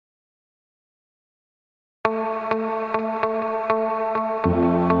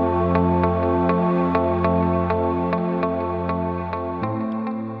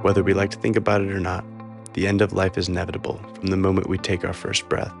Whether we like to think about it or not, the end of life is inevitable from the moment we take our first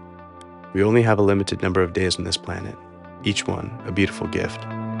breath. We only have a limited number of days on this planet, each one a beautiful gift.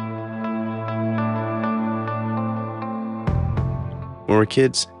 When we're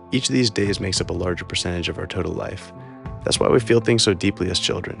kids, each of these days makes up a larger percentage of our total life. That's why we feel things so deeply as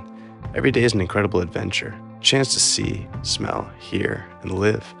children. Every day is an incredible adventure, a chance to see, smell, hear, and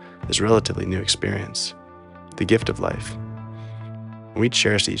live this relatively new experience. The gift of life. We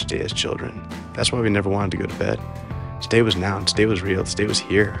cherished each day as children. That's why we never wanted to go to bed. Today was now, and today was real, today was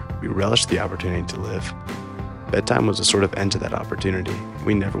here. We relished the opportunity to live. Bedtime was a sort of end to that opportunity.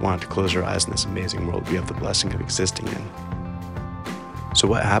 We never wanted to close our eyes in this amazing world we have the blessing of existing in. So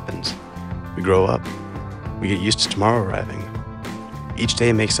what happens? We grow up. We get used to tomorrow arriving. Each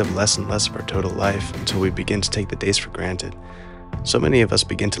day makes up less and less of our total life until we begin to take the days for granted. So many of us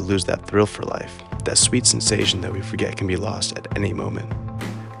begin to lose that thrill for life, that sweet sensation that we forget can be lost at any moment.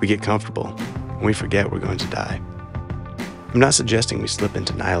 We get comfortable, and we forget we're going to die. I'm not suggesting we slip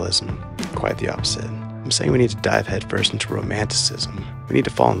into nihilism, quite the opposite. I'm saying we need to dive headfirst into romanticism. We need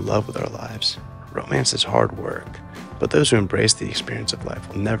to fall in love with our lives. Romance is hard work, but those who embrace the experience of life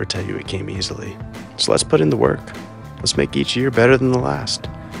will never tell you it came easily. So let's put in the work. Let's make each year better than the last.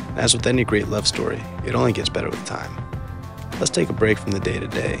 As with any great love story, it only gets better with time. Let's take a break from the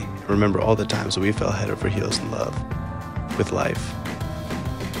day-to-day and remember all the times that we fell head over heels in love with life.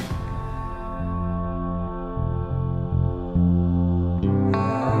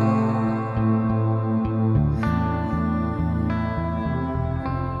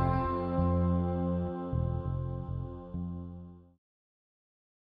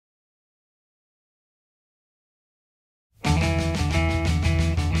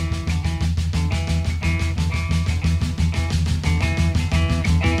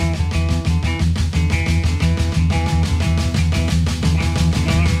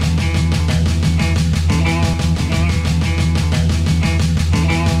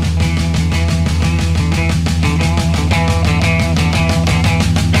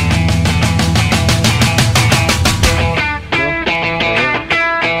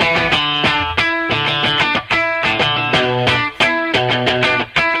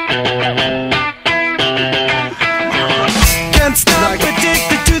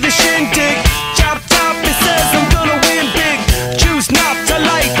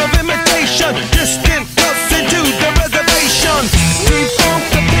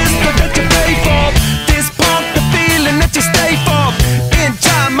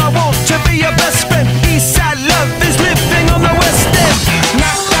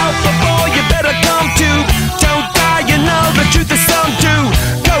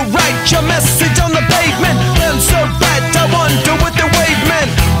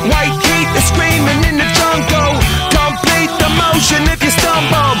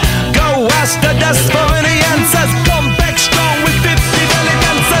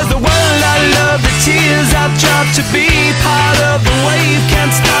 To be part of the wave,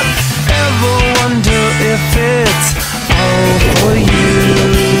 can't stop, ever wonder if it's all for you.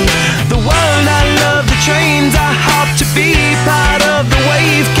 The world I love, the trains I hop, to be part of the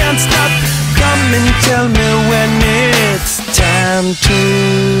wave, can't stop. Come and tell me when it's time to.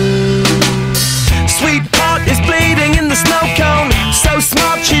 Sweetheart is bleeding in the snow cone, so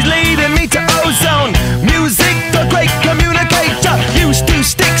smart she's leading me to ozone. Music, the great communicator, used two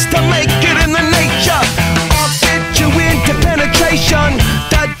sticks to make it in the nature. Into penetration,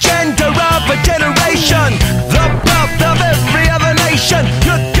 the gender of a generation, the birth of every other nation.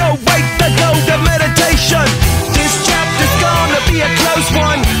 Look your way, the gold of meditation. This chapter's gonna be a close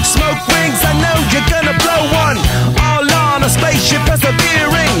one. Smoke rings, I know you're gonna blow one. All on a spaceship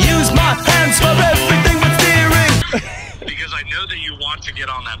persevering. Use my hands for everything but steering. Because I know that you want to get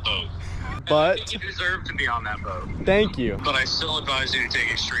on that boat. But you deserve to be on that boat. thank you. But I still advise you to take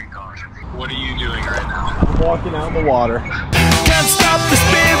extreme caution. What are you doing right now? I'm walking out in the water. Can't stop the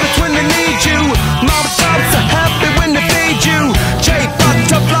spirits when they need you. Mom tops are happy when they feed you. J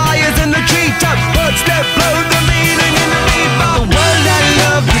butterflies in the treetop. Birds that blow the meaning in the bebop. The world I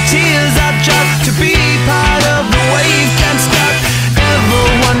love, the tears I drop, to be part of the wave, can't stop. Ever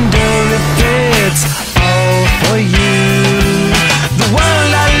wonder if it's all for you. The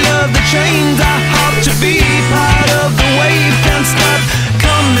world I love, the trains I hop, to be part of the wave, can't stop.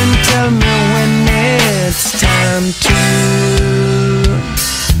 Come and tell me when it's time to.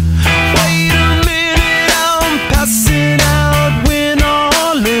 Wait a minute, I'm passing out, win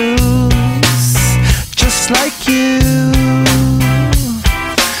or lose, just like you.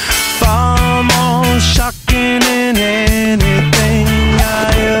 Far more shocking than anything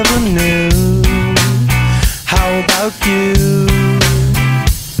I ever knew. How about you?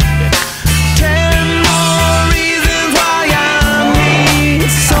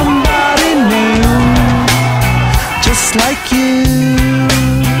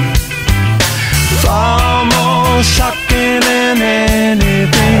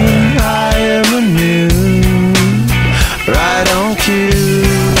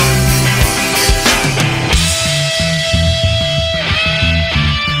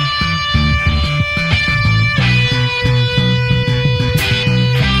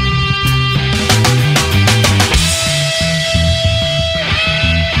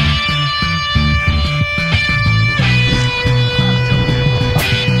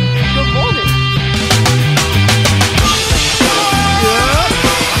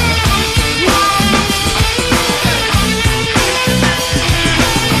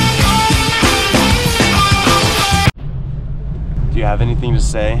 you have anything to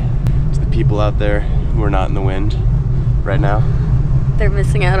say to the people out there who are not in the wind right now? They're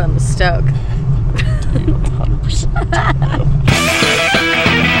missing out on the stoke. 100%.